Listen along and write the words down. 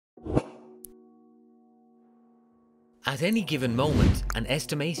At any given moment, an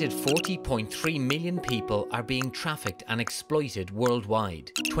estimated 40.3 million people are being trafficked and exploited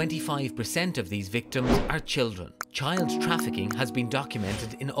worldwide. 25% of these victims are children. Child trafficking has been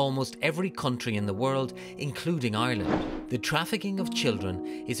documented in almost every country in the world, including Ireland. The trafficking of children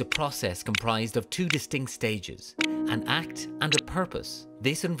is a process comprised of two distinct stages: an act and a purpose.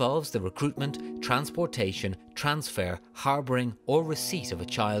 This involves the recruitment, transportation, transfer, harbouring or receipt of a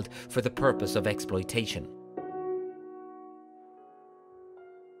child for the purpose of exploitation.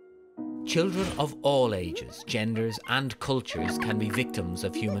 Children of all ages, genders and cultures can be victims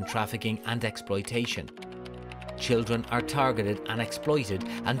of human trafficking and exploitation. Children are targeted and exploited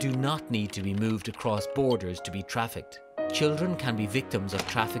and do not need to be moved across borders to be trafficked. Children can be victims of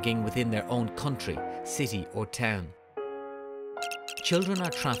trafficking within their own country, city or town. Children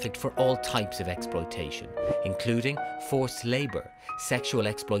are trafficked for all types of exploitation, including forced labour, sexual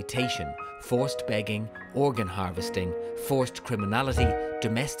exploitation, forced begging, organ harvesting, forced criminality,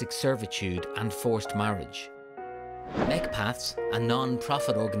 domestic servitude and forced marriage. MECPATHS, a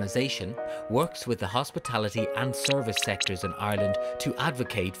non-profit organisation, works with the hospitality and service sectors in Ireland to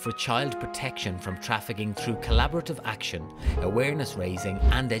advocate for child protection from trafficking through collaborative action, awareness raising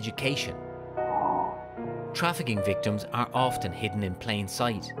and education. Trafficking victims are often hidden in plain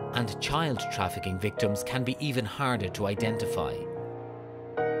sight, and child trafficking victims can be even harder to identify.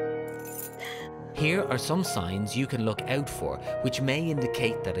 Here are some signs you can look out for which may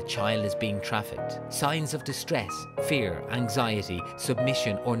indicate that a child is being trafficked. Signs of distress, fear, anxiety,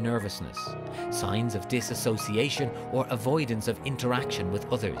 submission or nervousness. Signs of disassociation or avoidance of interaction with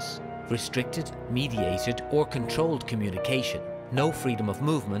others. Restricted, mediated or controlled communication. No freedom of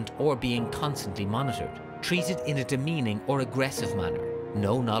movement or being constantly monitored. Treated in a demeaning or aggressive manner.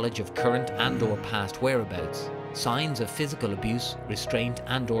 No knowledge of current and or past whereabouts. Signs of physical abuse, restraint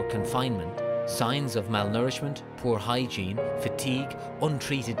and or confinement. Signs of malnourishment, poor hygiene, fatigue,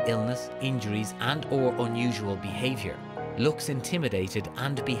 untreated illness, injuries and or unusual behaviour. Looks intimidated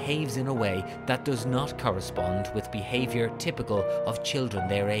and behaves in a way that does not correspond with behaviour typical of children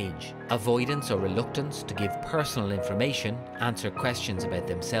their age. Avoidance or reluctance to give personal information, answer questions about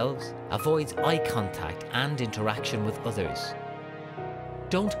themselves. Avoids eye contact and interaction with others.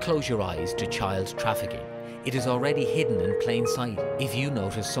 Don't close your eyes to child trafficking. It is already hidden in plain sight. If you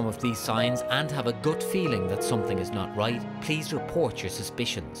notice some of these signs and have a gut feeling that something is not right, please report your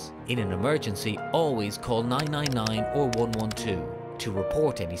suspicions. In an emergency, always call 999 or 112. To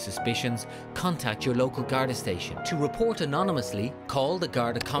report any suspicions, contact your local Garda station. To report anonymously, call the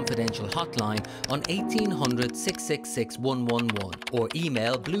Garda Confidential hotline on 1800 666 111 or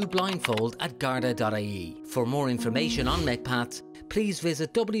email blueblindfold@garda.ie. For more information on MECPATHS, please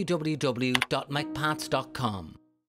visit www.mecpaths.com.